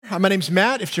My name's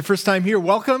Matt. If it's your first time here,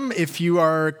 welcome. If you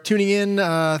are tuning in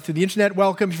through the internet,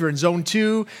 welcome. If you're in Zone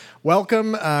 2,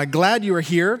 welcome. Glad you are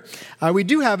here. We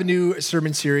do have a new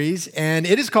sermon series, and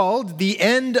it is called The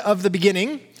End of the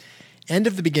Beginning. End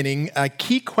of the Beginning,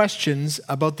 Key Questions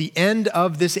About the End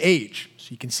of This Age. So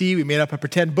you can see we made up a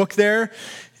pretend book there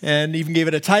and even gave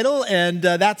it a title, and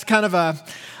that's kind of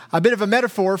a bit of a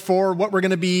metaphor for what we're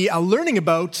going to be learning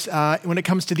about when it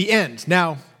comes to the end.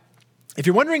 Now, if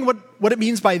you're wondering what it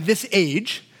means by this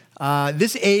age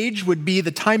would be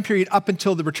the time period up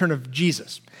until the return of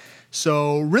Jesus.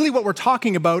 So really what we're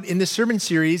talking about in this sermon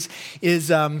series is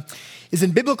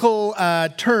in biblical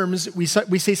terms, we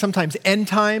say sometimes end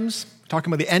times,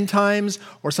 talking about the end times,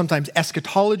 or sometimes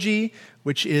eschatology,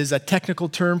 which is a technical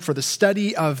term for the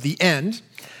study of the end.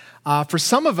 For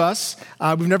some of us,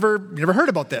 we've never heard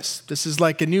about this. This is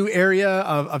like a new area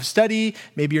of study.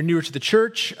 Maybe you're newer to the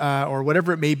church or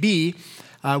whatever it may be.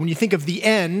 When you think of the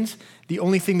end, the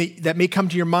only thing that may come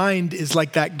to your mind is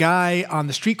like that guy on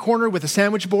the street corner with a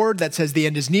sandwich board that says the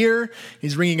end is near.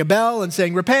 He's ringing a bell and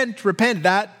saying, repent, repent.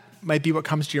 That might be what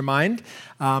comes to your mind.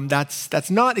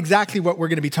 That's not exactly what we're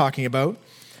going to be talking about.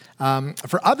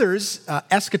 For others,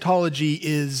 eschatology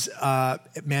is,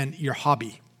 your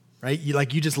hobby. Right?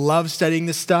 You just love studying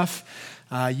this stuff.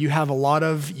 You have a lot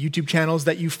of YouTube channels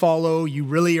that you follow. You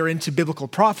really are into biblical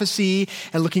prophecy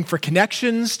and looking for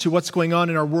connections to what's going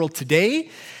on in our world today.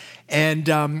 And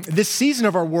this season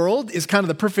of our world is kind of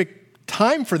the perfect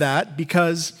time for that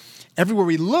because everywhere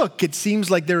we look, it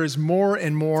seems like there is more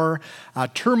and more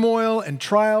turmoil and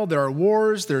trial. There are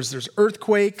wars, there's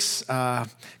earthquakes,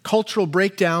 cultural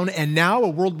breakdown, and now a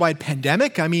worldwide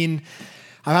pandemic. I mean,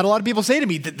 I've had a lot of people say to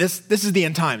me that this is the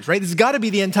end times, right? This has got to be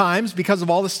the end times because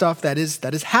of all the stuff that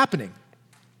is happening.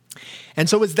 And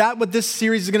so is that what this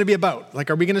series is going to be about? Like,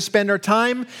 are we going to spend our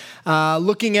time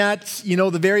looking at,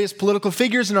 the various political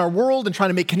figures in our world and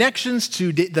trying to make connections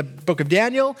to the book of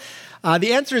Daniel?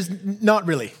 The answer is not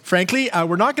really. Frankly,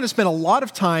 we're not going to spend a lot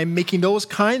of time making those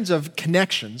kinds of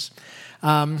connections.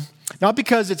 Not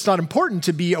because it's not important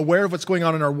to be aware of what's going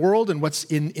on in our world and what's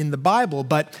in the Bible,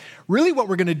 but really what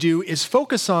we're going to do is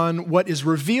focus on what is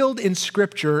revealed in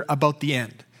Scripture about the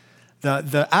end.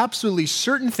 The absolutely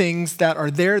certain things that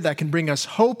are there that can bring us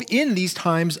hope in these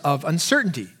times of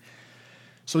uncertainty.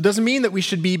 So it doesn't mean that we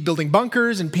should be building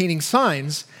bunkers and painting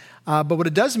signs, but what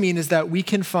it does mean is that we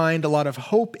can find a lot of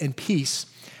hope and peace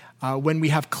when we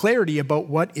have clarity about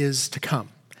what is to come.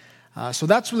 So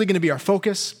that's really going to be our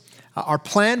focus. Our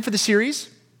plan for the series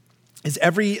is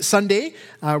every Sunday,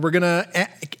 we're going to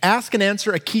ask and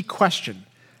answer a key question,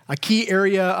 a key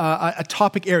area, a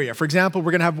topic area. For example,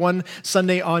 we're going to have one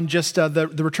Sunday on just the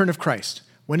return of Christ.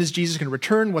 When is Jesus going to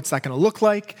return? What's that going to look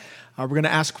like? We're going to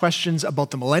ask questions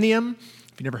about the millennium.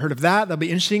 If you've never heard of that, that'll be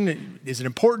interesting. Is it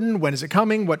important? When is it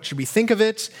coming? What should we think of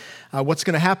it? What's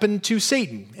going to happen to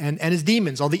Satan and his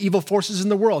demons, all the evil forces in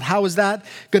the world? How is that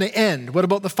going to end? What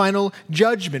about the final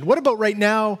judgment? What about right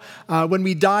now when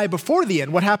we die before the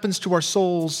end? What happens to our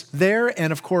souls there?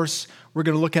 And of course, we're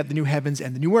going to look at the new heavens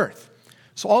and the new earth.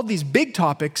 So all these big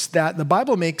topics that the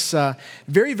Bible makes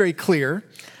very, very clear.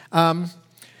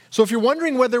 So if you're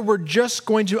wondering whether we're just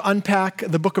going to unpack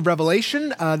the book of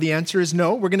Revelation, the answer is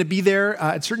no. We're going to be there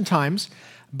at certain times.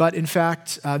 But in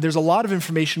fact, there's a lot of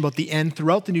information about the end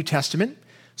throughout the New Testament.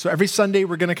 So every Sunday,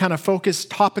 we're going to kind of focus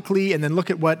topically and then look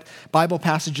at what Bible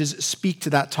passages speak to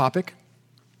that topic.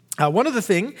 One other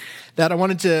thing that I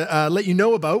wanted to let you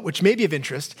know about, which may be of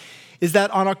interest, is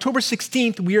that on October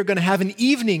 16th, we are going to have an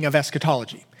evening of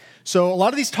eschatology. So a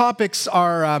lot of these topics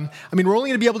are, we're only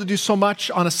going to be able to do so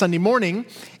much on a Sunday morning,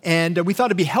 and we thought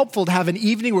it'd be helpful to have an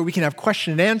evening where we can have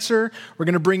question and answer. We're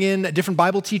going to bring in different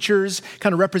Bible teachers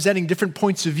kind of representing different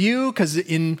points of view, because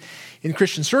in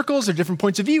Christian circles, there are different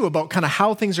points of view about kind of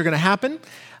how things are going to happen.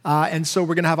 And so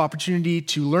we're going to have opportunity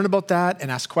to learn about that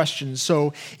and ask questions.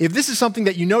 So if this is something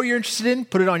that you're interested in,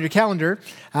 put it on your calendar.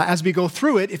 As we go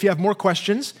through it, if you have more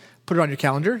questions, put it on your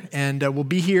calendar, and we'll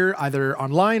be here either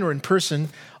online or in person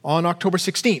on October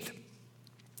 16th.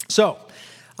 So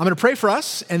I'm going to pray for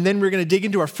us, and then we're going to dig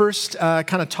into our first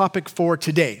kind of topic for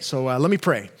today. So let me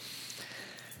pray.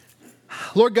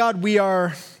 Lord God, we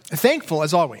are thankful,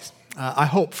 as always, I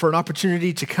hope, for an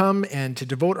opportunity to come and to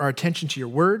devote our attention to your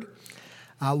word.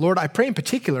 Lord, I pray in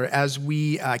particular as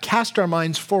we cast our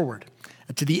minds forward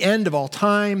to the end of all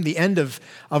time, the end of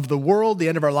the world, the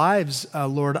end of our lives,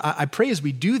 Lord, I pray as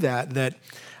we do that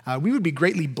we would be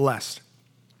greatly blessed.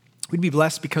 We'd be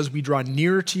blessed because we draw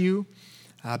nearer to you,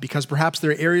 because perhaps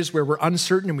there are areas where we're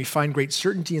uncertain and we find great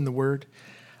certainty in the word.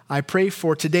 I pray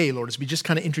for today, Lord, as we just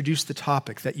kind of introduce the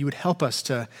topic, that you would help us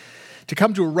to to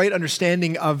come to a right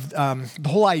understanding of the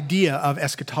whole idea of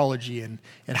eschatology and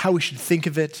how we should think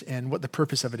of it and what the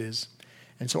purpose of it is.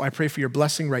 And so I pray for your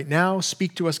blessing right now.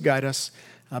 Speak to us, guide us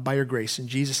by your grace. In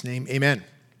Jesus' name, amen.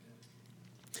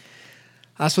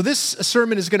 So this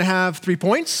sermon is going to have 3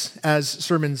 points, as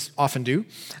sermons often do.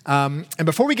 And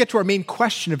before we get to our main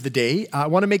question of the day, I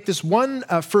want to make this one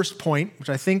first point, which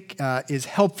I think is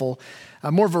helpful,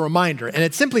 more of a reminder. And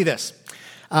it's simply this.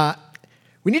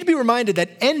 We need to be reminded that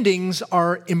endings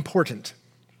are important.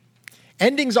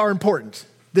 Endings are important.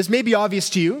 This may be obvious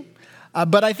to you,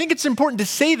 but I think it's important to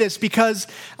say this because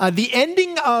the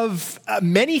ending of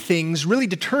many things really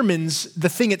determines the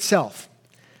thing itself.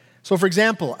 So, for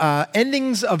example,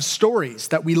 endings of stories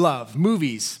that we love,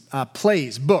 movies,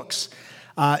 plays, books,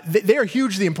 they are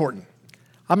hugely important.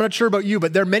 I'm not sure about you,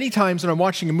 but there are many times when I'm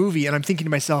watching a movie and I'm thinking to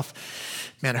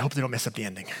myself, man, I hope they don't mess up the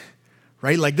ending,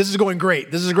 right? Like, this is going great.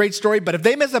 This is a great story, but if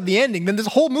they mess up the ending, then this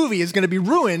whole movie is going to be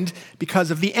ruined because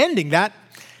of the ending. That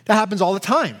happens all the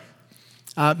time.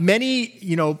 Many,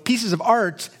 pieces of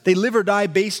art, they live or die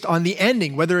based on the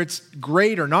ending, whether it's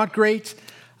great or not great.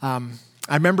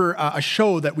 I remember a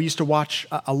show that we used to watch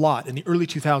a lot in the early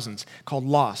 2000s called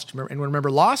Lost. Anyone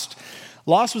remember Lost?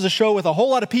 Lost was a show with a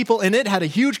whole lot of people in it, had a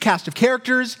huge cast of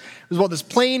characters. It was about this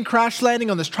plane crash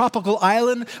landing on this tropical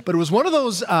island, but it was one of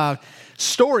those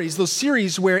stories, those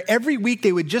series where every week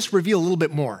they would just reveal a little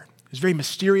bit more. It was very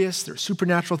mysterious. There were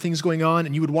supernatural things going on,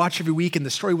 and you would watch every week, and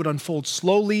the story would unfold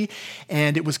slowly,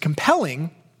 and it was compelling.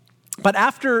 But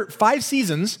after 5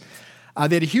 seasons,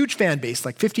 they had a huge fan base,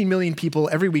 like 15 million people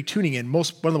every week tuning in, one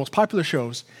of the most popular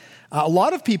shows. A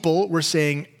lot of people were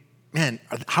saying, man,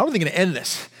 how are they going to end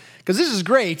this? Because this is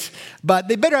great, but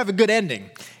they better have a good ending.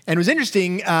 And it was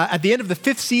interesting, at the end of the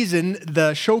 5th season,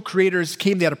 the show creators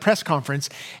they had a press conference,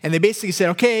 and they basically said,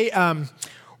 okay,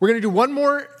 we're going to do one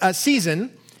more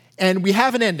season, and we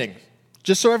have an ending.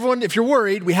 Just so everyone, if you're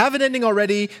worried, we have an ending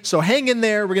already, so hang in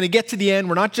there. We're going to get to the end.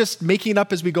 We're not just making it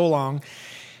up as we go along.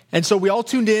 And so we all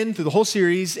tuned in through the whole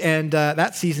series, and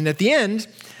that season, at the end,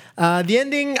 the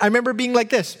ending, I remember being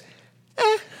like this.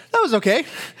 That was okay.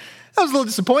 That was a little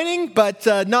disappointing, but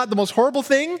not the most horrible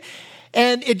thing.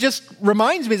 And it just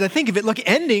reminds me, as I think of it, look,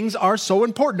 endings are so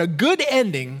important. A good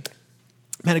ending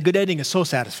is so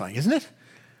satisfying, isn't it?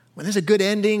 When there's a good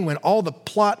ending, when all the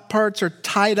plot parts are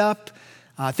tied up,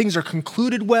 things are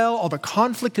concluded well, all the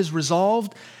conflict is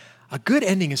resolved, a good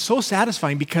ending is so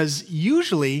satisfying because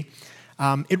usually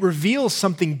it reveals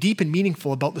something deep and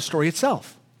meaningful about the story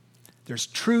itself. There's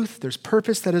truth, there's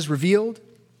purpose that is revealed.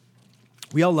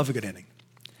 We all love a good ending.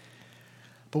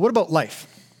 But what about life?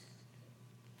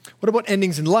 What about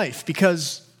endings in life?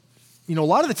 Because, a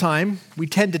lot of the time we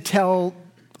tend to tell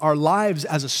our lives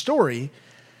as a story,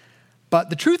 but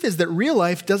the truth is that real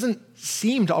life doesn't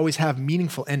seem to always have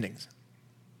meaningful endings.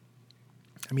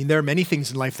 I mean, there are many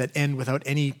things in life that end without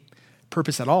any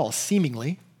purpose at all,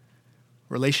 seemingly.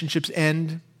 Relationships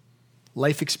end,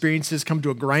 life experiences come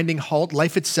to a grinding halt,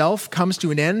 life itself comes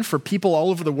to an end for people all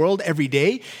over the world every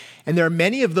day, and there are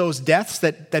many of those deaths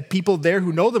that people there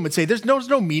who know them would say, there's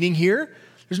no meaning here,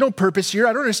 there's no purpose here,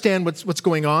 I don't understand what's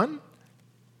going on.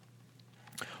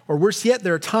 Or worse yet,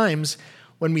 there are times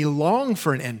when we long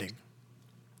for an ending,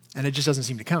 and it just doesn't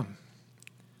seem to come.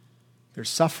 There's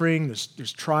suffering,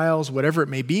 there's trials, whatever it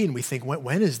may be, and we think,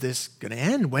 when is this going to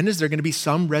end? When is there going to be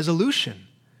some resolution?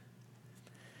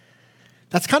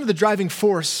 That's kind of the driving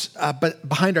force but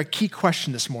behind our key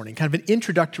question this morning, kind of an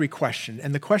introductory question.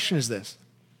 And the question is this: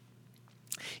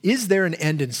 is there an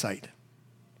end in sight?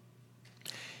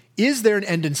 Is there an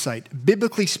end in sight,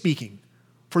 biblically speaking,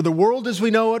 for the world as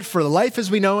we know it, for life as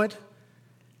we know it?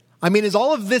 I mean, is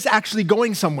all of this actually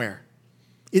going somewhere?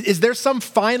 Is there some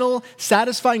final,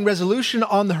 satisfying resolution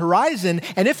on the horizon?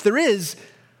 And if there is,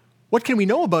 what can we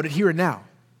know about it here and now?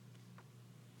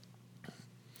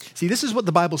 See, this is what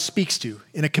the Bible speaks to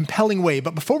in a compelling way.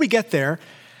 But before we get there,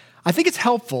 I think it's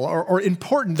helpful or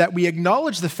important that we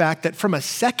acknowledge the fact that from a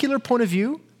secular point of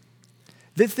view,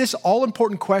 this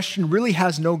all-important question really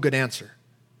has no good answer.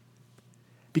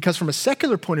 Because from a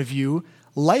secular point of view,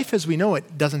 life as we know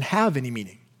it doesn't have any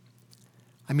meaning.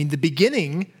 I mean, the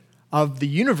beginning of the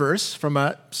universe from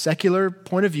a secular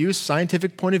point of view,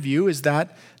 scientific point of view, is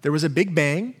that there was a big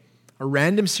bang, a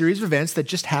random series of events that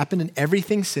just happened, and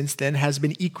everything since then has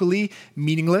been equally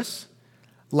meaningless.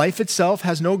 Life itself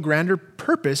has no grander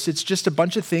purpose. It's just a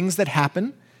bunch of things that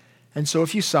happen. And so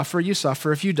if you suffer, you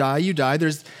suffer. If you die, you die.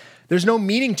 There's no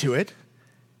meaning to it.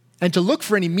 And to look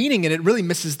for any meaning in it really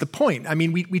misses the point. I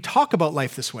mean, we talk about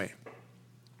life this way.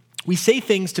 We say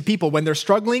things to people when they're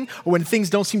struggling or when things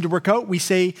don't seem to work out. We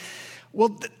say,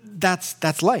 well,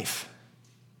 that's life.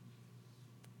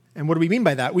 And what do we mean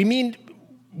by that? We mean,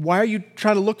 why are you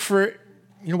trying to look for,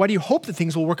 why do you hope that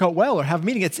things will work out well or have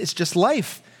meaning? It's just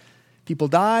life. People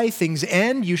die, things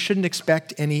end. You shouldn't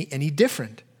expect any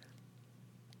different.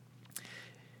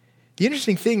 The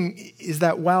interesting thing is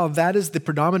that while that is the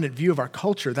predominant view of our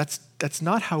culture, that's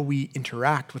not how we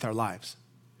interact with our lives.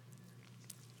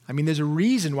 I mean, there's a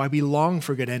reason why we long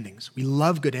for good endings. We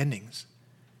love good endings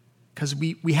because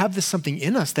we have this something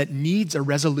in us that needs a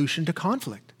resolution to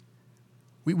conflict.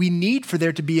 We need for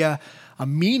there to be a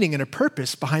meaning and a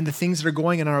purpose behind the things that are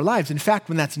going on in our lives. In fact,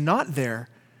 when that's not there,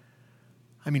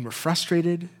 we're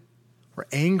frustrated, we're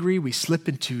angry, we slip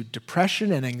into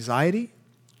depression and anxiety.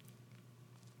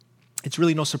 It's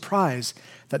really no surprise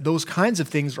that those kinds of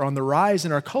things are on the rise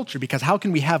in our culture, because how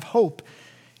can we have hope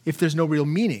if there's no real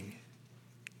meaning?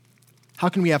 How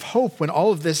can we have hope when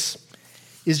all of this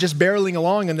is just barreling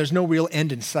along and there's no real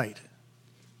end in sight?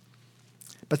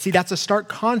 But see, that's a stark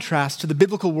contrast to the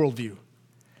biblical worldview.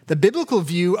 The biblical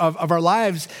view of our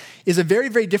lives is a very,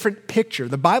 very different picture.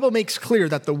 The Bible makes clear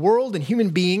that the world and human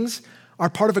beings are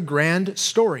part of a grand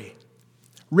story,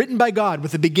 written by God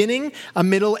with a beginning, a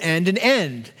middle, and an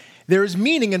end. There is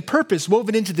meaning and purpose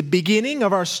woven into the beginning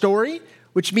of our story,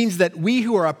 which means that we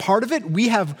who are a part of it, we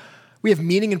have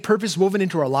meaning and purpose woven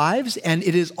into our lives, and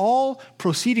it is all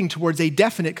proceeding towards a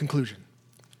definite conclusion,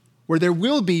 where there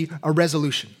will be a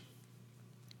resolution.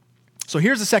 So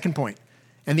here's the second point,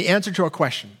 and the answer to our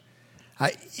question.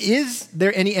 Is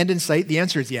there any end in sight? The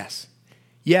answer is yes.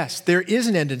 Yes, there is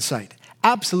an end in sight.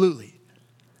 Absolutely.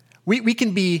 We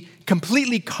can be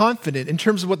completely confident in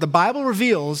terms of what the Bible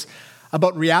reveals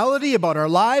about reality, about our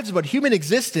lives, about human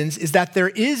existence, is that there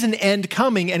is an end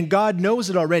coming, and God knows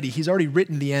it already. He's already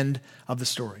written the end of the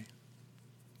story.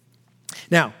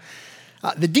 Now,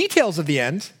 the details of the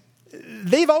end,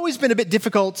 they've always been a bit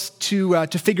difficult to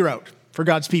figure out for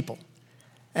God's people.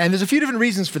 And there's a few different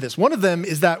reasons for this. One of them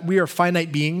is that we are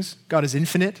finite beings. God is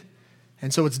infinite,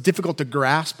 and so it's difficult to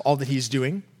grasp all that he's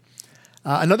doing.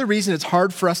 Another reason it's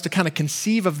hard for us to kind of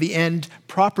conceive of the end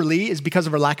properly is because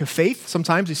of our lack of faith.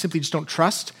 Sometimes we simply just don't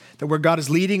trust that where God is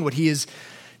leading, what he is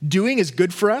doing is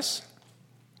good for us.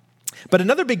 But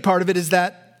another big part of it is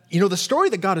that, the story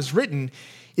that God has written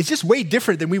is just way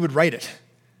different than we would write it.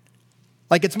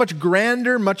 Like, it's much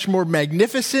grander, much more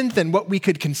magnificent than what we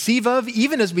could conceive of.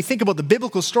 Even as we think about the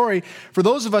biblical story, for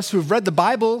those of us who have read the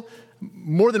Bible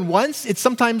more than once, it's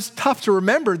sometimes tough to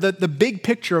remember the big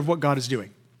picture of what God is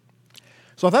doing.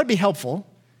 So I thought it'd be helpful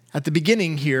at the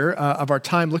beginning here of our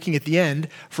time looking at the end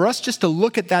for us just to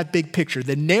look at that big picture,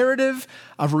 the narrative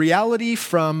of reality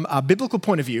from a biblical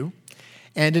point of view.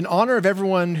 And in honor of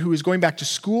everyone who is going back to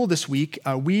school this week,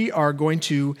 we are going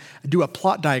to do a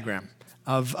plot diagram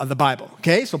of the Bible,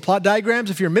 okay? So plot diagrams,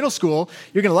 if you're in middle school,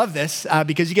 you're going to love this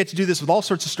because you get to do this with all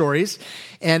sorts of stories.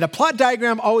 And a plot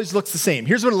diagram always looks the same.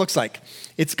 Here's what it looks like.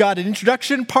 It's got an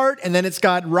introduction part, and then it's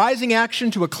got rising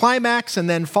action to a climax, and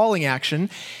then falling action.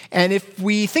 And if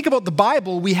we think about the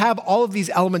Bible, we have all of these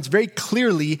elements very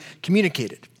clearly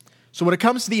communicated. So when it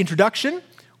comes to the introduction,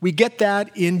 we get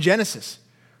that in Genesis,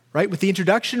 right? With the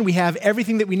introduction, we have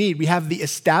everything that we need. We have the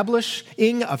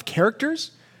establishing of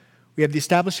characters. We have the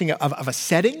establishing of a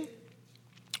setting.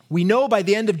 We know by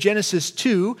the end of Genesis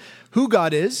 2 who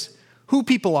God is, who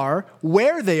people are,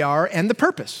 where they are, and the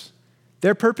purpose.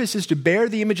 Their purpose is to bear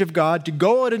the image of God, to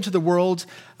go out into the world,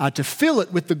 to fill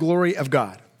it with the glory of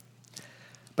God.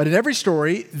 But in every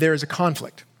story, there is a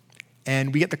conflict.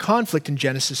 And we get the conflict in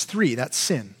Genesis 3, that's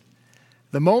sin.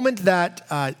 The moment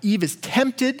that Eve is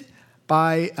tempted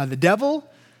by the devil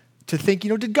to think,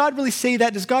 did God really say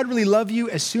that? Does God really love you?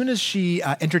 As soon as she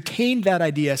entertained that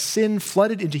idea, sin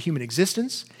flooded into human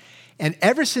existence. And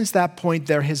ever since that point,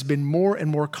 there has been more and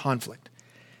more conflict.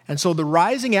 And so the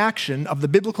rising action of the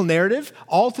biblical narrative,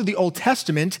 all through the Old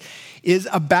Testament, is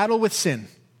a battle with sin.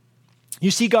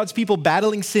 You see God's people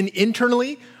battling sin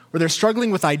internally, where they're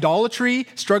struggling with idolatry,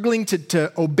 struggling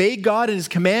to obey God and his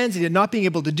commands, and not being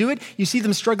able to do it. You see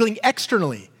them struggling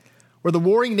externally, where the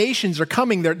warring nations are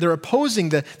coming, they're opposing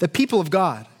the people of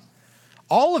God.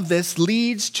 All of this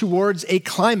leads towards a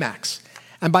climax.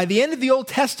 And by the end of the Old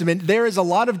Testament, there is a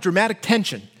lot of dramatic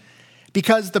tension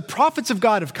because the prophets of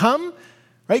God have come,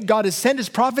 right? God has sent his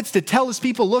prophets to tell his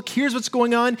people, look, here's what's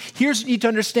going on. Here's what you need to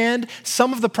understand.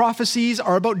 Some of the prophecies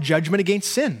are about judgment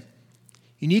against sin.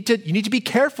 You need to be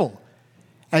careful.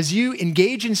 As you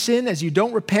engage in sin, as you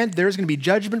don't repent, there's going to be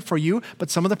judgment for you,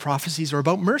 but some of the prophecies are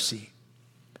about mercy.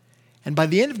 And by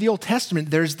the end of the Old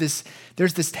Testament, there's this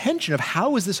tension of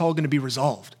how is this all going to be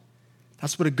resolved?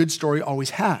 That's what a good story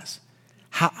always has.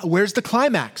 Where's the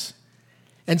climax?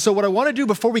 And so what I want to do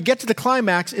before we get to the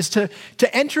climax is to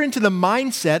enter into the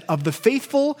mindset of the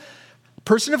faithful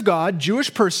person of God,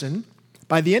 Jewish person,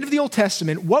 by the end of the Old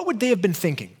Testament, what would they have been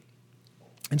thinking?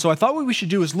 And so I thought what we should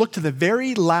do is look to the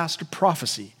very last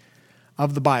prophecy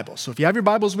of the Bible. So if you have your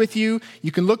Bibles with you,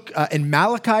 you can look in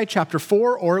Malachi chapter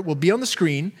 4, or it will be on the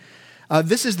screen.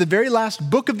 This is the very last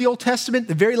book of the Old Testament,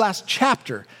 the very last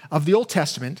chapter of the Old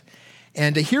Testament.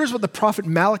 And here's what the prophet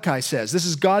Malachi says. This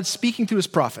is God speaking through his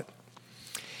prophet.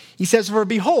 He says, "For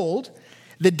behold,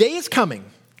 the day is coming,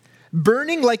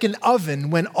 burning like an oven,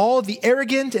 when all the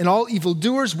arrogant and all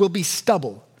evildoers will be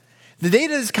stubble. The day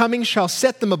that is coming shall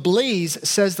set them ablaze,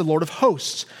 says the Lord of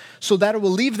hosts, so that it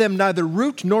will leave them neither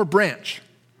root nor branch."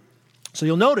 So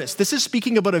you'll notice, this is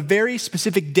speaking about a very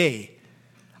specific day,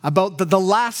 about the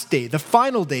last day, the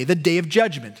final day, the day of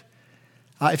judgment.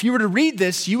 If you were to read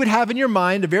this, you would have in your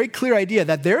mind a very clear idea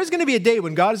that there is going to be a day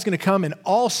when God is going to come and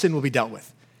all sin will be dealt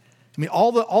with. I mean,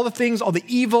 all the things, all the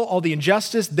evil, all the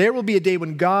injustice, there will be a day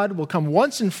when God will come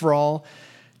once and for all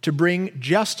to bring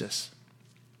justice.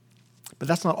 But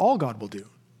that's not all God will do,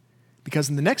 because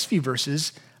in the next few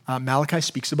verses, Malachi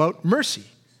speaks about mercy.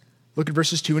 Look at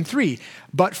verses 2 and 3.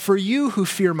 "But for you who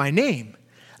fear my name,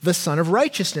 the Son of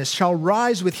Righteousness shall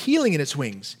rise with healing in its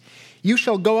wings. You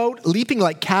shall go out leaping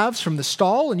like calves from the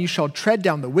stall, and you shall tread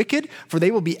down the wicked, for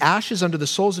they will be ashes under the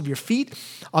soles of your feet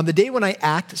on the day when I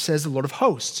act, says the Lord of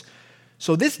hosts."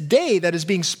 So this day that is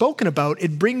being spoken about,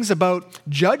 it brings about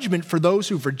judgment for those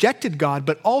who've rejected God,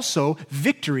 but also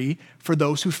victory for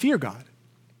those who fear God.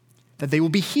 That they will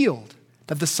be healed,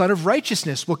 that the Son of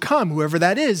Righteousness will come, whoever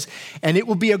that is, and it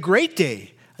will be a great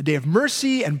day, a day of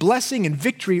mercy and blessing and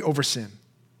victory over sin.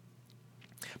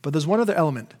 But there's one other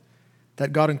element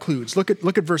that God includes. Look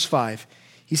at verse 5.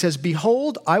 He says,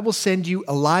 "Behold, I will send you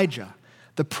Elijah,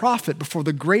 the prophet, before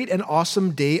the great and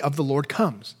awesome day of the Lord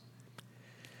comes."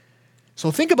 So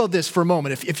think about this for a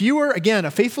moment. If you were, again, a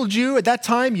faithful Jew at that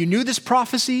time, you knew this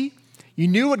prophecy, you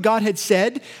knew what God had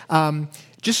said.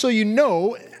 Just so you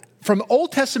know, from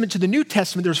Old Testament to the New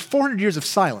Testament, there's 400 years of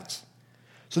silence.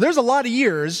 So there's a lot of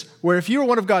years where if you were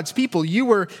one of God's people, you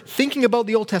were thinking about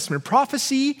the Old Testament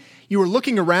prophecy, you were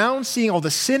looking around, seeing all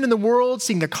the sin in the world,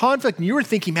 seeing the conflict, and you were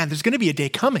thinking, man, there's going to be a day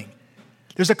coming.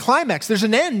 There's a climax, there's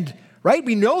an end, right?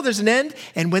 We know there's an end,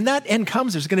 and when that end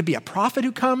comes, there's going to be a prophet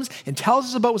who comes and tells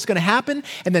us about what's going to happen,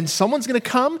 and then someone's going to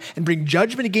come and bring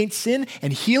judgment against sin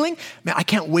and healing. Man, I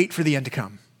can't wait for the end to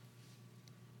come.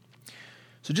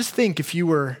 So just think if you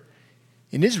were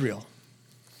in Israel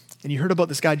and you heard about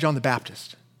this guy, John the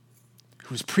Baptist,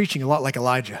 who was preaching a lot like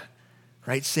Elijah,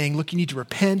 right? Saying, look, you need to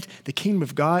repent. The kingdom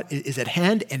of God is at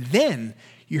hand. And then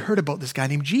you heard about this guy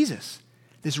named Jesus,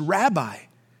 this rabbi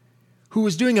who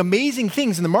was doing amazing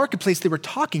things in the marketplace. They were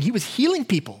talking. He was healing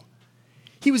people.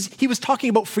 He was talking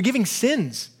about forgiving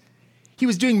sins. He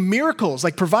was doing miracles,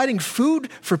 like providing food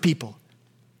for people.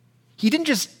 He didn't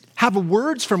just have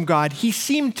words from God. He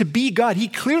seemed to be God. He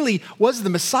clearly was the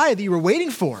Messiah that you were waiting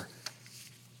for.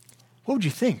 What would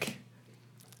you think?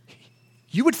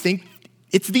 You would think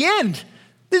it's the end.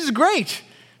 This is great.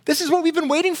 This is what we've been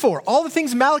waiting for. All the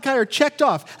things Malachi are checked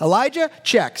off. Elijah,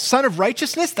 check. Son of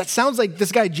righteousness, that sounds like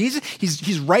this guy Jesus.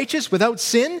 He's righteous without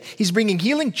sin. He's bringing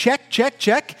healing, check, check,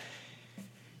 check.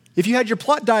 If you had your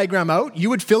plot diagram out, you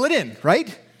would fill it in,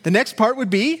 right? The next part would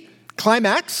be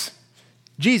climax,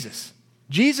 Jesus.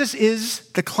 Jesus is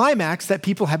the climax that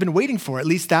people have been waiting for. At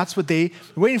least that's what they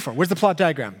were waiting for. Where's the plot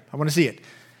diagram? I want to see it.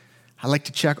 I like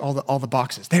to check all the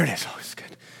boxes. There it is. Oh, it's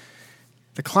good.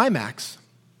 The climax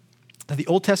that the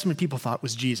Old Testament people thought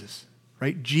was Jesus,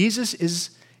 right? Jesus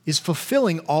is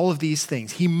fulfilling all of these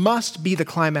things. He must be the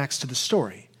climax to the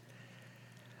story.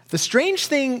 The strange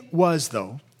thing was,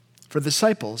 though, for the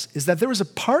disciples, is that there was a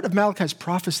part of Malachi's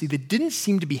prophecy that didn't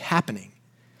seem to be happening.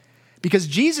 Because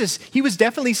Jesus, he was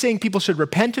definitely saying people should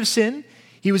repent of sin.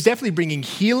 He was definitely bringing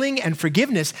healing and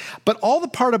forgiveness. But all the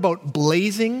part about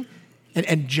blazing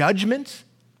and judgment,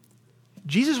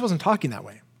 Jesus wasn't talking that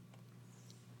way.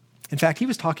 In fact, he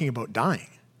was talking about dying.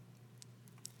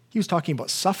 He was talking about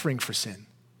suffering for sin.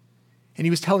 And he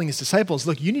was telling his disciples,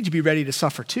 look, you need to be ready to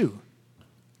suffer too.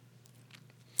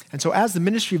 And so as the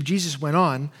ministry of Jesus went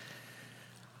on,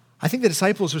 I think the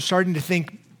disciples were starting to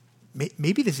think,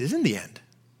 maybe this isn't the end.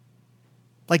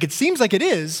 Like it seems like it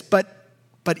is, but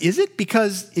is it?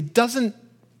 Because it doesn't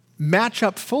match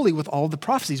up fully with all the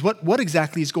prophecies. What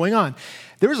exactly is going on?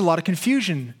 There was a lot of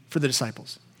confusion for the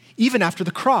disciples. Even after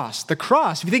the cross,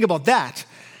 if you think about that,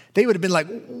 they would have been like,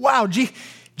 wow,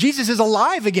 Jesus is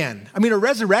alive again. I mean, a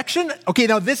resurrection? Okay,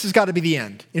 now this has got to be the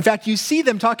end. In fact, you see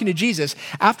them talking to Jesus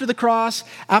after the cross,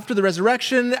 after the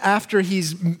resurrection, after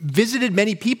he's visited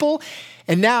many people,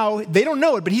 and now they don't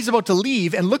know it, but he's about to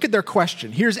leave, and look at their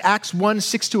question. Here's Acts 1,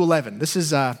 6-11. This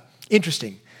is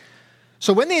interesting.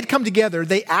 So when they had come together,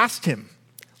 they asked him,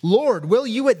 Lord, will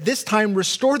you at this time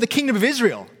restore the kingdom of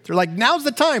Israel? They're like, now's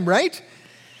the time, right?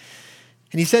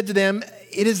 And he said to them,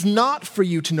 it is not for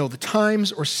you to know the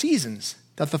times or seasons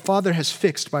that the Father has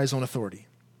fixed by his own authority.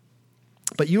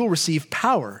 But you will receive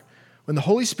power when the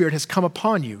Holy Spirit has come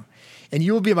upon you, and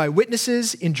you will be my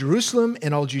witnesses in Jerusalem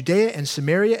and all Judea and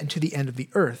Samaria and to the end of the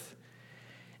earth.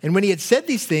 And when he had said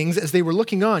these things, as they were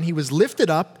looking on, he was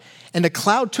lifted up, and a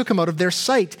cloud took him out of their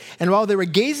sight. And while they were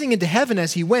gazing into heaven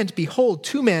as he went, behold,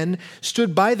 two men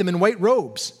stood by them in white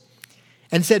robes,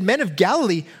 and said, Men of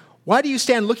Galilee, why do you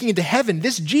stand looking into heaven?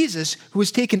 This Jesus, who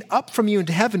was taken up from you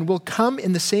into heaven, will come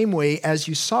in the same way as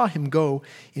you saw him go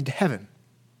into heaven.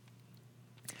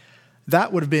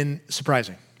 That would have been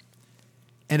surprising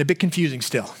and a bit confusing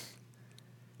still,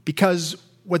 because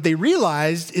what they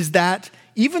realized is that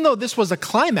even though this was a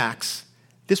climax,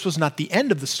 this was not the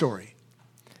end of the story,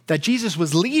 that Jesus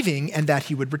was leaving and that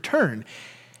he would return.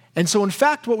 And so in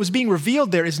fact, what was being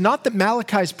revealed there is not that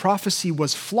Malachi's prophecy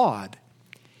was flawed,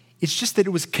 it's just that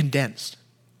it was condensed.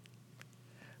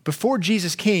 Before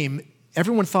Jesus came,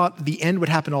 everyone thought the end would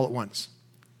happen all at once.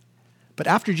 But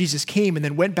after Jesus came and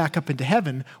then went back up into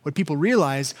heaven, what people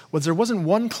realized was there wasn't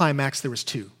one climax, there was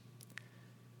two.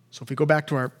 So if we go back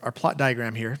to our plot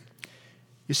diagram here,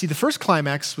 you see the first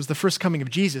climax was the first coming of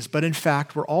Jesus, but in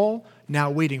fact, we're all now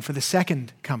waiting for the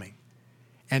second coming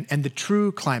and the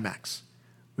true climax,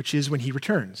 which is when he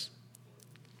returns.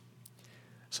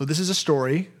 So this is a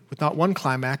story with not one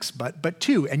climax, but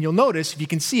two. And you'll notice, if you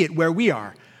can see it, where we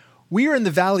are. We are in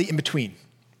the valley in between.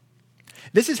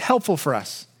 This is helpful for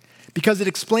us because it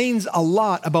explains a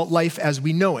lot about life as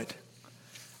we know it.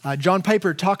 John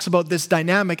Piper talks about this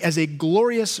dynamic as a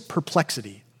glorious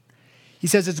perplexity. He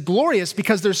says it's glorious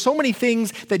because there's so many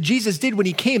things that Jesus did when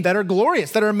he came that are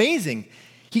glorious, that are amazing.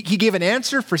 He gave an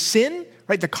answer for sin,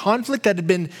 right? The conflict that had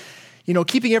been,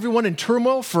 keeping everyone in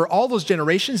turmoil for all those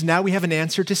generations. Now we have an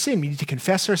answer to sin. We need to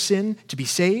confess our sin to be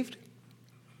saved.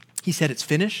 He said it's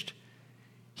finished.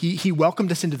 He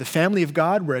welcomed us into the family of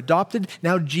God. We're adopted.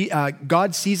 Now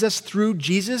God sees us through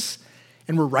Jesus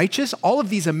and we're righteous. All of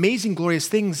these amazing, glorious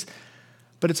things,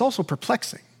 but it's also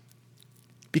perplexing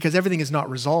because everything is not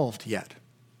resolved yet.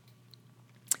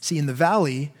 See, in the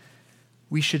valley,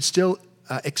 we should still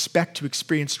expect to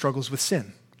experience struggles with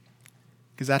sin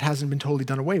because that hasn't been totally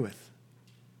done away with.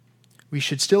 We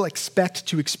should still expect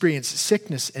to experience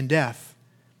sickness and death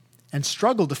and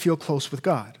struggle to feel close with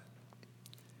God.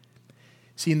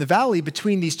 See, in the valley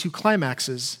between these two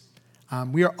climaxes,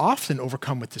 we are often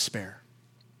overcome with despair.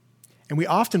 And we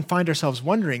often find ourselves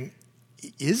wondering,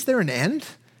 is there an end?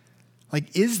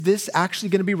 Like, is this actually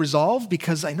going to be resolved?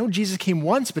 Because I know Jesus came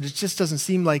once, but it just doesn't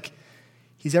seem like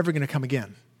he's ever going to come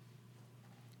again.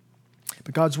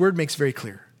 But God's word makes very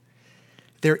clear.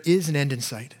 There is an end in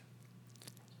sight.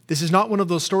 This is not one of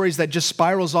those stories that just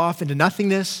spirals off into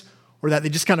nothingness or that they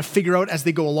just kind of figure out as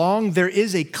they go along. There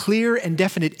is a clear and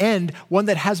definite end, one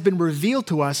that has been revealed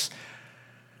to us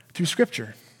through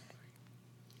Scripture.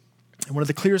 And one of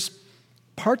the clearest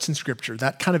parts in Scripture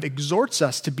that kind of exhorts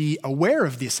us to be aware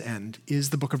of this end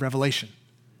is the book of Revelation.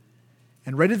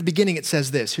 And right at the beginning it says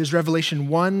this. Here's Revelation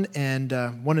 1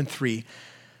 and 3.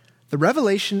 The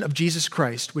revelation of Jesus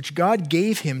Christ, which God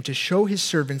gave him to show his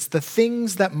servants the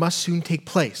things that must soon take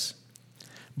place.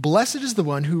 Blessed is the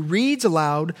one who reads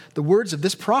aloud the words of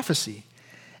this prophecy,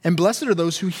 and blessed are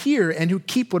those who hear and who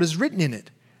keep what is written in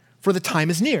it, for the time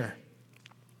is near.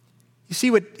 You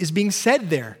see what is being said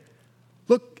there?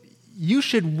 Look, you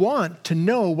should want to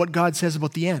know what God says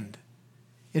about the end.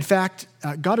 In fact,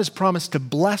 God has promised to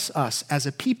bless us as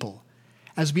a people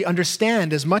as we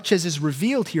understand as much as is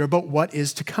revealed here about what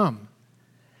is to come.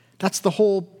 That's the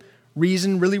whole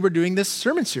reason really we're doing this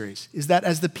sermon series, is that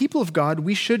as the people of God,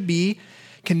 we should be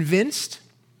convinced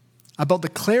about the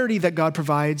clarity that God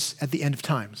provides at the end of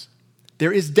times.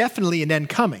 There is definitely an end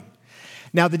coming.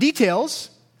 Now, the details,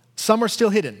 some are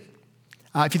still hidden.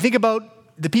 If you think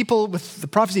about the people with the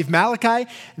prophecy of Malachi,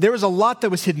 there was a lot that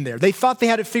was hidden there. They thought they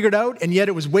had it figured out, and yet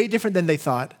it was way different than they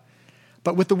thought.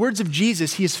 But with the words of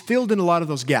Jesus, he has filled in a lot of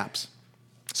those gaps.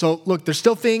 So look, there's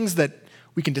still things that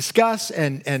we can discuss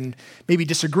and maybe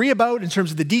disagree about in terms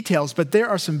of the details, but there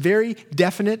are some very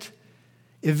definite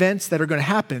events that are going to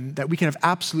happen that we can have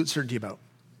absolute certainty about.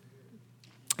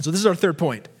 So this is our third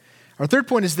point. Our third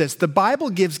point is this: the Bible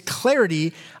gives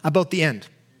clarity about the end.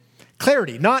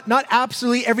 Clarity, not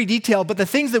absolutely every detail, but the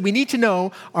things that we need to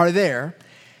know are there.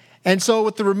 And so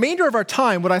with the remainder of our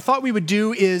time, what I thought we would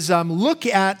do is look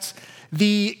at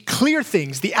the clear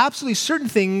things, the absolutely certain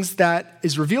things that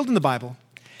is revealed in the Bible.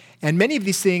 And many of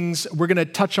these things we're going to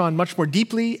touch on much more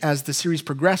deeply as the series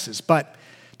progresses. But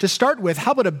to start with,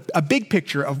 how about a big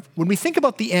picture of when we think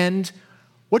about the end,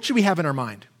 what should we have in our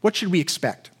mind? What should we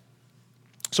expect?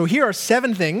 So here are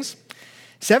 7 things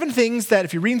that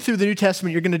if you're reading through the New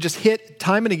Testament, you're going to just hit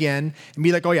time and again and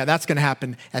be like, oh yeah, that's going to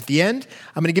happen at the end.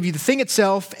 I'm going to give you the thing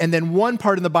itself and then one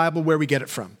part in the Bible where we get it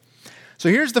from. So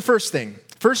here's the first thing.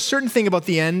 First certain thing about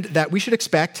the end that we should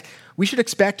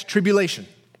expect tribulation.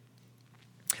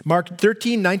 Mark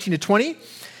 13, 19 to 20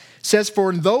 says,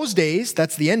 for in those days,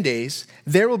 that's the end days,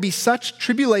 there will be such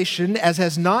tribulation as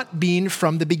has not been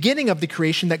from the beginning of the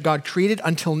creation that God created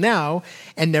until now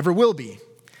and never will be.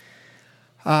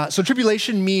 So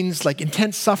tribulation means like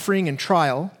intense suffering and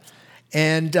trial.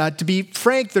 And to be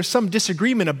frank, there's some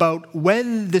disagreement about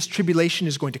when this tribulation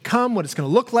is going to come, what it's going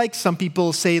to look like. Some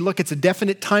people say, look, it's a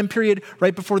definite time period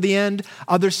right before the end.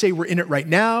 Others say we're in it right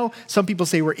now. Some people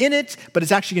say we're in it, but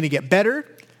it's actually going to get better.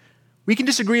 We can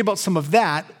disagree about some of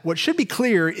that. What should be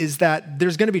clear is that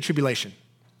there's going to be tribulation.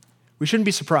 We shouldn't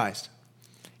be surprised.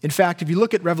 In fact, if you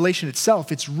look at Revelation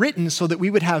itself, it's written so that we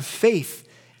would have faith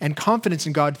and confidence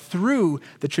in God through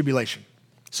the tribulation.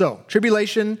 So,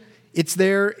 tribulation, it's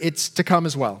there, it's to come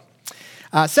as well.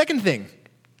 Second thing,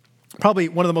 probably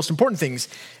one of the most important things,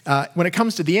 when it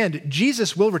comes to the end,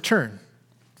 Jesus will return.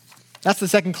 That's the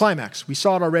second climax. We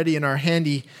saw it already in our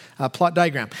handy plot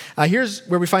diagram. Here's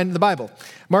where we find it in the Bible.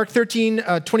 Mark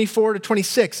 13, 24 to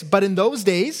 26. But in those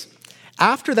days,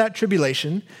 after that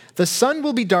tribulation, the sun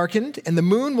will be darkened, and the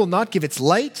moon will not give its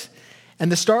light,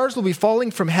 and the stars will be falling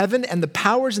from heaven, and the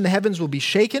powers in the heavens will be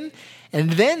shaken,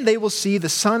 and then they will see the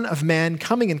Son of Man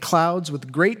coming in clouds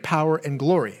with great power and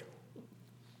glory.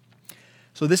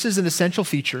 So this is an essential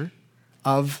feature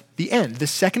of the end, the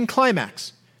second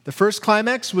climax. The first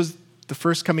climax was the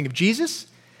first coming of Jesus.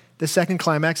 The second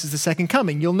climax is the second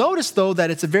coming. You'll notice, though, that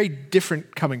it's a very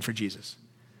different coming for Jesus.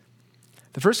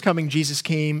 The first coming, Jesus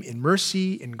came in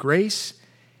mercy, in grace.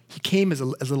 He came as a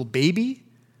little baby,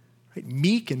 right?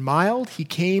 Meek and mild. He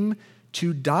came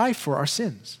to die for our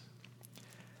sins.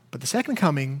 But the second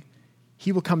coming,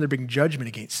 he will come to bring judgment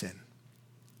against sin.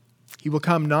 He will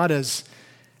come not as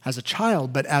a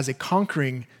child, but as a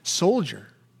conquering soldier,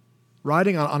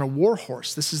 riding on a war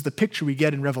horse. This is the picture we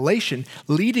get in Revelation,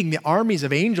 leading the armies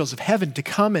of angels of heaven to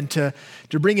come and to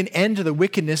bring an end to the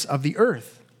wickedness of the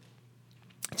earth.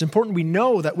 It's important we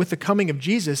know that with the coming of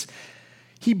Jesus,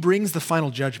 he brings the final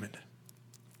judgment.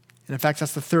 And in fact,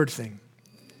 that's the third thing.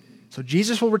 So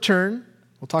Jesus will return.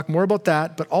 We'll talk more about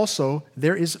that, but also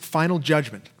there is final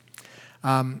judgment.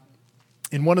 In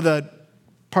one of the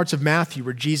parts of Matthew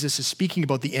where Jesus is speaking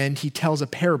about the end, he tells a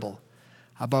parable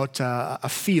about a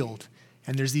field.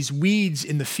 And there's these weeds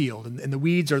in the field. And the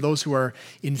weeds are those who are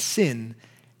in sin.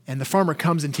 And the farmer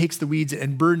comes and takes the weeds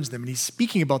and burns them. And he's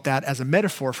speaking about that as a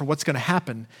metaphor for what's going to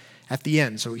happen at the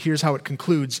end. So here's how it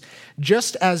concludes.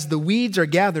 Just as the weeds are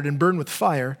gathered and burned with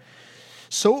fire,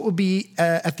 so it will be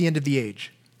at the end of the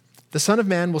age. The Son of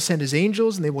Man will send his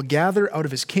angels, and they will gather out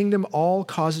of his kingdom all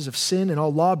causes of sin and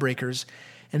all lawbreakers,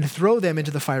 and throw them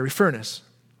into the fiery furnace.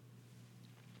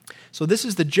 So this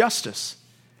is the justice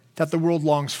that the world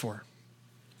longs for.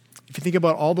 If you think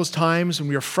about all those times when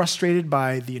we are frustrated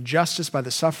by the injustice, by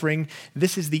the suffering,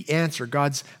 this is the answer.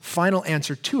 God's final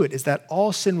answer to it is that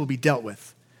all sin will be dealt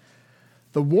with.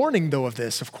 The warning, though, of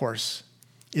this, of course,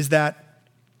 is that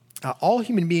all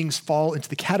human beings fall into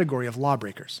the category of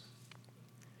lawbreakers.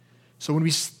 So when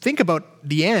we think about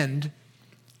the end,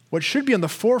 what should be on the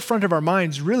forefront of our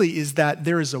minds really is that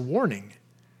there is a warning.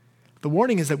 The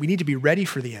warning is that we need to be ready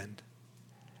for the end.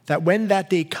 That when that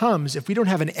day comes, if we don't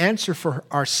have an answer for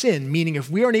our sin, meaning if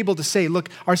we aren't able to say, look,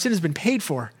 our sin has been paid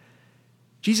for.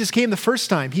 Jesus came the first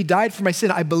time. He died for my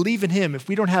sin. I believe in him. If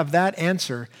we don't have that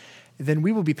answer, then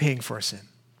we will be paying for our sin.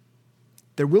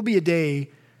 There will be a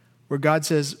day where God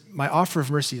says, my offer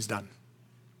of mercy is done.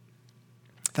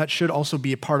 That should also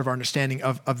be a part of our understanding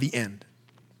of the end.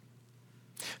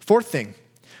 Fourth thing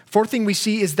we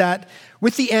see is that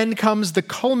with the end comes the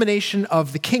culmination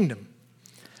of the kingdom.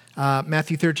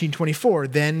 Matthew 13, 24,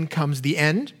 then comes the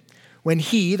end, when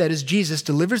he, that is Jesus,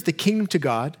 delivers the kingdom to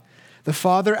God, the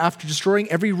Father, after destroying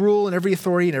every rule and every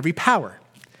authority and every power.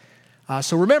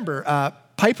 So remember,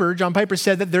 John Piper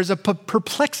said that there's a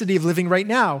perplexity of living right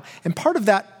now. And part of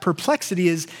that perplexity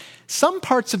is some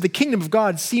parts of the kingdom of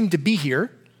God seem to be here,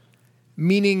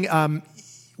 meaning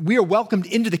we are welcomed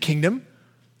into the kingdom.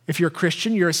 If you're a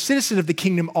Christian, you're a citizen of the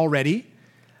kingdom already.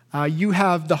 You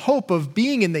have the hope of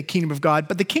being in the kingdom of God,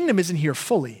 but the kingdom isn't here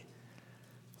fully.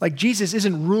 Like Jesus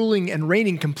isn't ruling and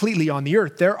reigning completely on the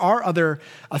earth. There are other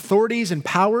authorities and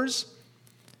powers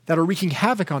that are wreaking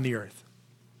havoc on the earth.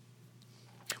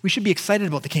 We should be excited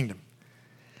about the kingdom.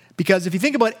 Because if you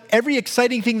think about every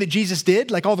exciting thing that Jesus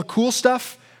did, like all the cool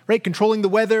stuff, right? Controlling the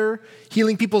weather,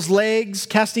 healing people's legs,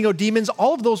 casting out demons,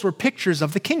 all of those were pictures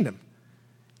of the kingdom.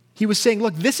 He was saying,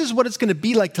 look, this is what it's going to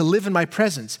be like to live in my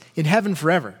presence in heaven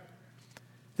forever.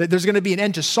 That there's going to be an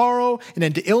end to sorrow, an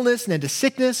end to illness, an end to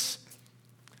sickness.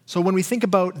 So when we think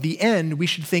about the end, we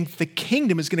should think the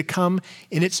kingdom is going to come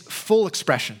in its full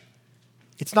expression.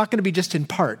 It's not going to be just in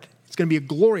part. It's going to be a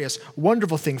glorious,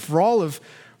 wonderful thing for all of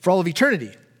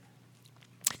eternity.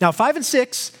 Now, 5 and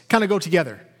 6 kind of go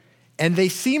together, and they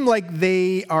seem like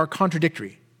they are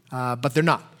contradictory, but they're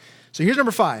not. So here's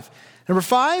number 5. Number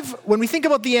 5, when we think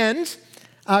about the end,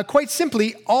 quite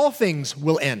simply, all things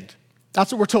will end.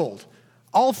 That's what we're told.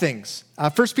 All things.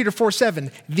 1 Peter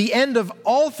 4:7, the end of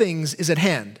all things is at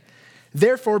hand.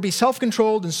 Therefore, be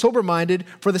self-controlled and sober-minded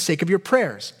for the sake of your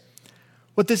prayers.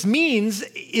 What this means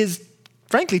is,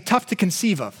 frankly, tough to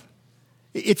conceive of.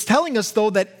 It's telling us, though,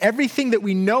 that everything that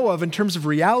we know of in terms of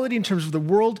reality, in terms of the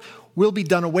world, will be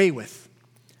done away with.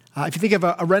 If you think of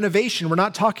a renovation, we're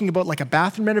not talking about like a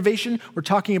bathroom renovation. We're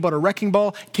talking about a wrecking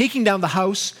ball, taking down the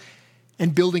house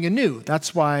and building anew.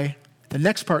 That's why the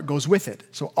next part goes with it.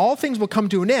 So all things will come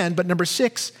to an end, but number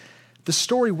 6, the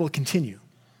story will continue.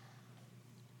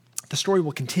 The story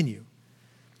will continue.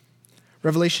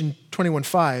 Revelation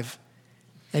 21:5,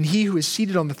 and he who is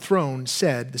seated on the throne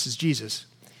said, this is Jesus,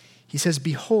 he says,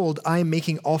 behold, I am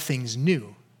making all things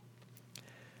new.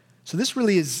 So this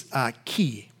really is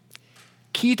key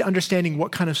to understanding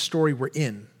what kind of story we're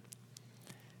in.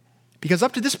 Because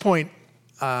up to this point,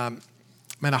 I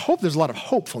hope there's a lot of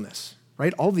hopefulness,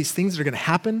 right? All these things that are going to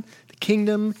happen, the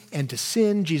kingdom, end to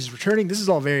sin, Jesus returning, this is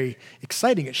all very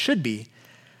exciting. It should be.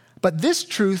 But this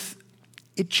truth,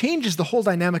 it changes the whole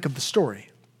dynamic of the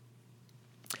story.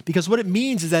 Because what it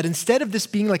means is that instead of this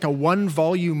being like a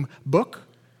one-volume book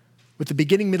with the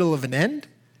beginning, middle, of an end,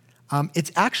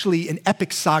 it's actually an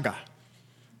epic saga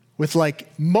with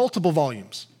like multiple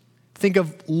volumes. Think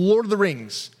of Lord of the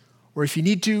Rings, or if you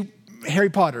need to,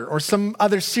 Harry Potter, or some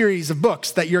other series of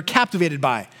books that you're captivated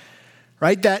by,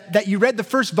 right? That you read the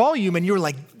first volume and you were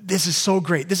like, this is so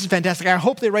great. This is fantastic. I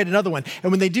hope they write another one.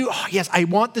 And when they do, oh yes, I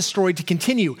want this story to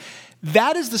continue.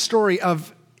 That is the story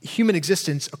of human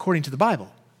existence according to the Bible.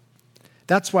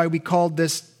 That's why we called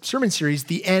this sermon series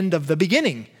The End of the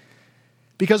Beginning.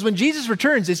 Because when Jesus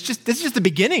returns, this is just the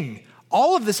beginning.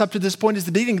 All of this up to this point is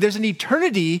the beginning. There's an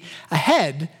eternity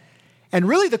ahead. And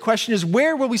really the question is,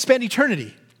 where will we spend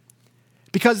eternity?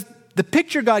 Because the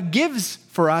picture God gives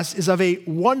for us is of a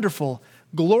wonderful,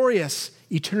 glorious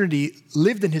eternity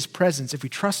lived in his presence if we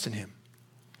trust in him.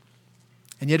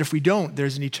 And yet if we don't,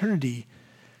 there's an eternity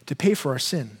to pay for our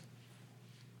sin.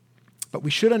 But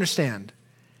we should understand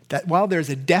that while there's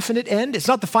a definite end, it's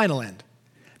not the final end.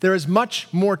 There is much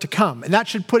more to come. And that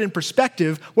should put in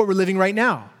perspective what we're living right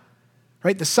now.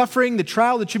 Right? The suffering, the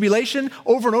trial, the tribulation,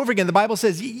 over and over again, the Bible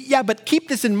says, yeah, but keep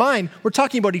this in mind. We're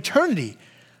talking about eternity,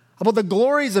 about the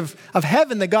glories of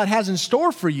heaven that God has in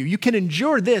store for you. You can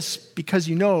endure this because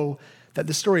you know that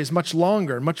the story is much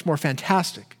longer, much more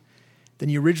fantastic than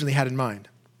you originally had in mind.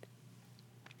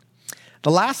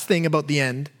 The last thing about the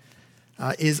end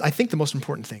is, I think, the most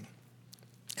important thing.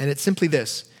 And it's simply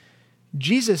this: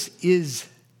 Jesus is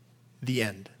the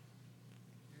end.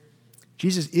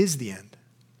 Jesus is the end.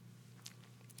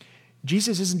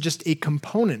 Jesus isn't just a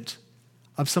component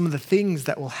of some of the things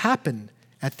that will happen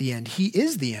at the end. He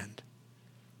is the end.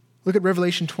 Look at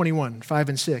Revelation 21:5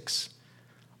 and 6.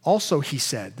 Also he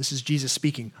said, this is Jesus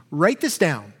speaking, write this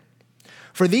down,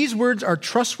 for these words are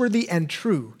trustworthy and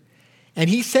true.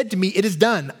 And he said to me, it is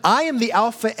done. I am the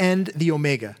Alpha and the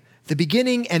Omega, the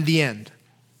beginning and the end.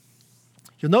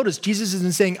 You'll notice Jesus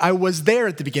isn't saying, I was there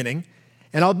at the beginning,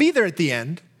 and I'll be there at the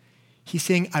end. He's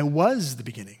saying, I was the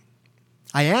beginning.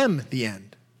 I am the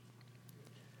end.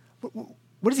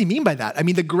 What does he mean by that? I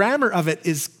mean, the grammar of it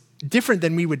is different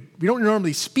than we don't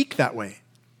normally speak that way.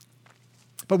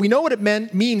 But we know what it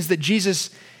means that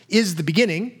Jesus is the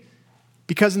beginning,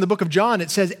 because in the book of John,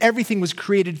 it says everything was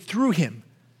created through him.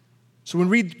 So when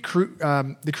we read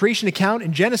the creation account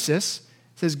in Genesis,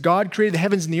 it says God created the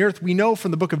heavens and the earth. We know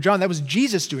from the book of John that was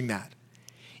Jesus doing that.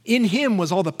 In him was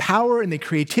all the power and the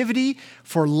creativity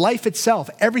for life itself.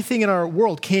 Everything in our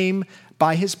world came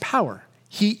by his power.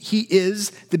 He is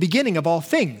the beginning of all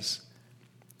things.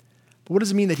 But what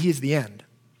does it mean that he is the end?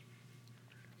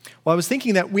 Well, I was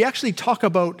thinking that we actually talk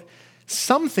about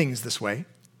some things this way.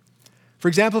 For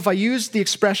example, if I used the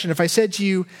expression, if I said to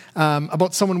you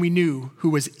about someone we knew who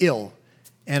was ill,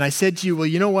 and I said to you, well,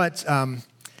 you know what,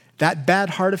 that bad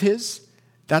heart of his,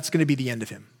 that's going to be the end of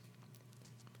him.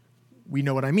 We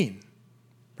know what I mean,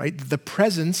 right? The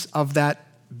presence of that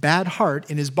bad heart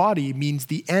in his body means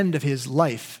the end of his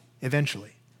life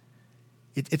eventually.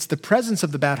 It's the presence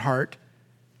of the bad heart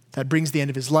that brings the end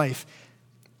of his life.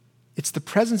 It's the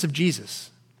presence of Jesus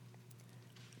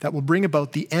that will bring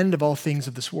about the end of all things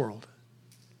of this world.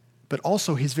 But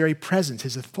also his very presence,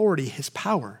 his authority, his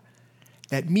power,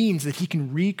 that means that he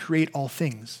can recreate all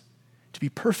things to be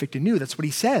perfect and new. That's what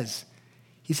he says.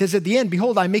 He says at the end,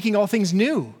 behold, I'm making all things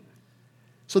new.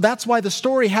 So that's why the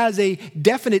story has a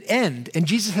definite end, and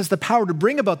Jesus has the power to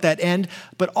bring about that end,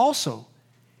 but also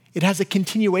it has a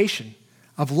continuation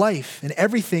of life and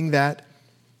everything that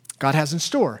God has in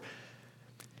store.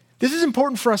 This is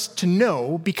important for us to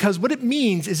know because what it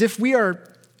means is if we are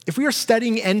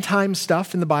studying end time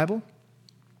stuff in the Bible,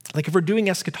 like if we're doing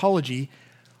eschatology,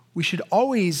 we should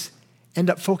always end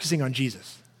up focusing on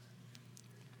Jesus.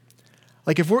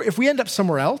 Like if we end up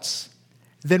somewhere else,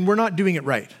 then we're not doing it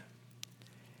right.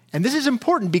 And this is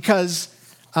important because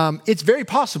it's very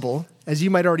possible, as you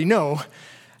might already know,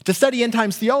 to study end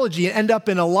times theology and end up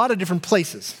in a lot of different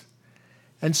places.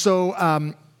 And so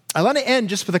I want to end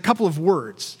just with a couple of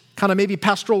words, kind of maybe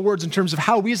pastoral words in terms of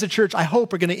how we as a church, I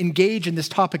hope, are going to engage in this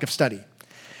topic of study.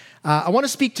 I want to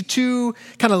speak to two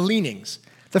kind of leanings.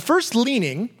 The first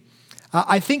leaning,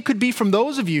 I think, could be from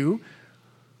those of you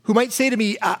who might say to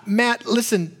me, Matt,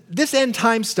 listen, this end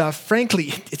time stuff,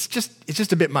 frankly, it's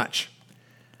just a bit much.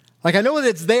 Like I know that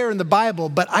it's there in the Bible,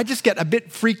 but I just get a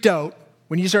bit freaked out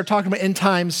when you start talking about end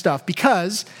time stuff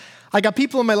because I got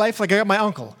people in my life, like I got my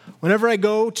uncle. Whenever I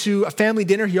go to a family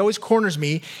dinner, he always corners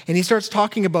me and he starts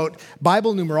talking about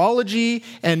Bible numerology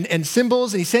and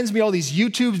symbols, and he sends me all these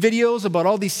YouTube videos about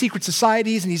all these secret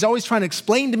societies, and he's always trying to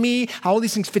explain to me how all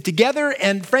these things fit together.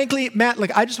 And frankly, Matt,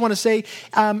 like I just want to say,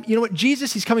 you know what,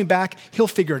 Jesus, he's coming back, he'll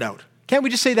figure it out. Can't we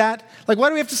just say that? Like, why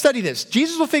do we have to study this?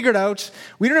 Jesus will figure it out.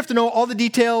 We don't have to know all the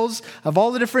details of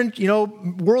all the different,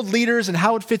 world leaders and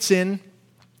how it fits in.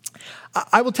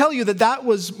 I will tell you that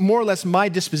was more or less my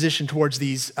disposition towards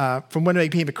these from when I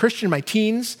became a Christian in my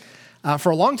teens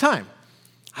for a long time.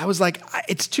 I was like,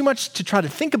 it's too much to try to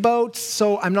think about,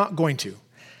 so I'm not going to.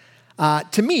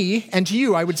 To me and to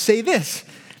you, I would say this.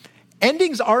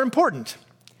 Endings are important.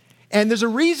 And there's a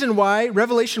reason why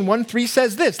Revelation 1:3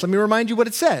 says this. Let me remind you what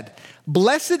it said.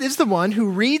 Blessed is the one who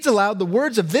reads aloud the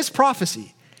words of this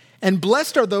prophecy, and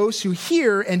blessed are those who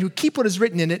hear and who keep what is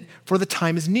written in it, for the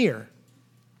time is near.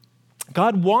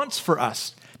 God wants for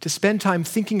us to spend time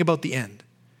thinking about the end.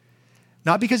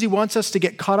 Not because he wants us to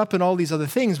get caught up in all these other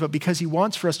things, but because he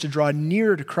wants for us to draw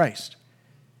nearer to Christ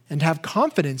and have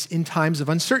confidence in times of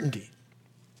uncertainty.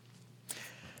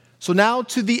 So now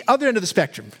to the other end of the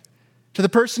spectrum, to the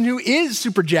person who is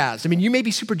super jazzed. I mean, you may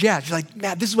be super jazzed. You're like,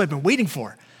 Matt, this is what I've been waiting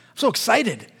for. I'm so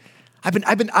excited.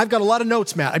 I've got a lot of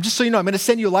notes, Matt. Just so you know, I'm going to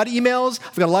send you a lot of emails.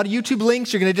 I've got a lot of YouTube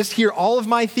links. You're going to just hear all of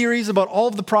my theories about all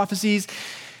of the prophecies.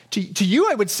 To you,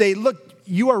 I would say, look,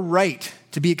 you are right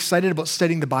to be excited about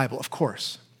studying the Bible, of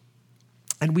course.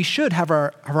 And we should have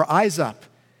our eyes up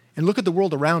and look at the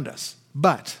world around us.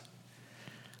 But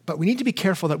we need to be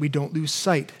careful that we don't lose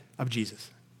sight of Jesus.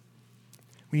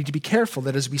 We need to be careful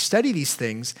that as we study these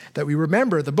things, that we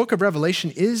remember the book of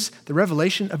Revelation is the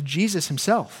revelation of Jesus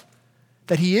himself.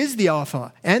 That he is the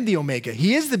Alpha and the Omega.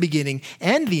 He is the beginning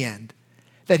and the end.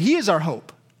 That he is our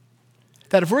hope.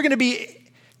 That if we're going to be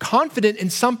confident in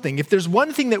something, if there's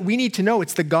one thing that we need to know,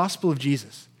 it's the gospel of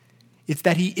Jesus. It's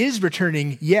that he is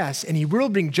returning, yes, and he will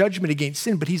bring judgment against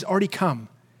sin, but he's already come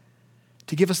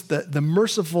to give us the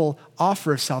merciful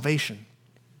offer of salvation.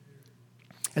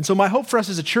 And so my hope for us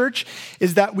as a church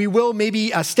is that we will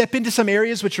maybe step into some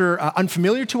areas which are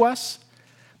unfamiliar to us,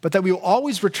 but that we will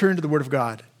always return to the Word of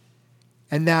God.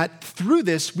 And that through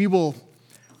this, we will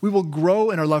grow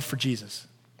in our love for Jesus.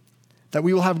 That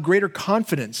we will have greater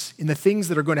confidence in the things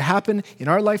that are going to happen in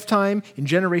our lifetime, in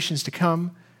generations to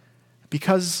come,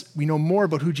 because we know more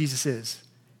about who Jesus is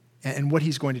and what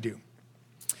he's going to do.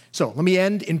 So let me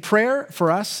end in prayer for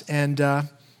us, and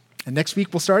next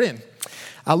week we'll start in.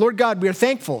 Lord God, we are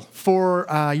thankful for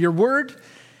your word.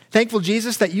 Thankful,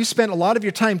 Jesus, that you spent a lot of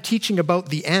your time teaching about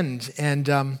the end.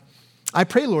 And I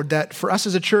pray, Lord, that for us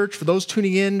as a church, for those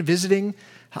tuning in, visiting,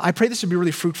 I pray this would be a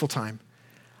really fruitful time.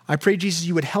 I pray, Jesus,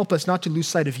 you would help us not to lose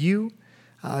sight of you,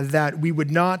 that we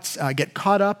would not get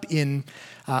caught up in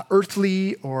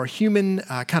earthly or human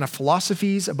kind of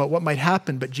philosophies about what might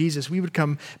happen. But Jesus, we would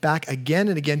come back again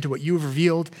and again to what you have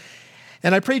revealed.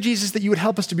 And I pray, Jesus, that you would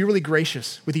help us to be really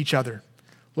gracious with each other.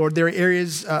 Lord, there are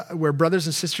areas where brothers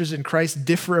and sisters in Christ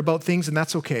differ about things, and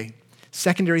that's okay.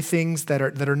 Secondary things that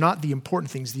are not the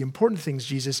important things. The important things,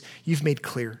 Jesus, you've made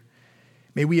clear.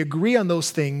 May we agree on those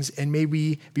things, and may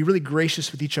we be really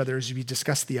gracious with each other as we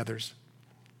discuss the others.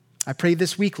 I pray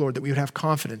this week, Lord, that we would have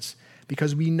confidence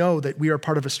because we know that we are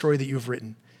part of a story that you have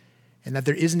written. and that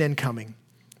there is an end coming,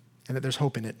 and that there's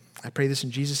hope in it. I pray this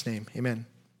in Jesus' name. Amen.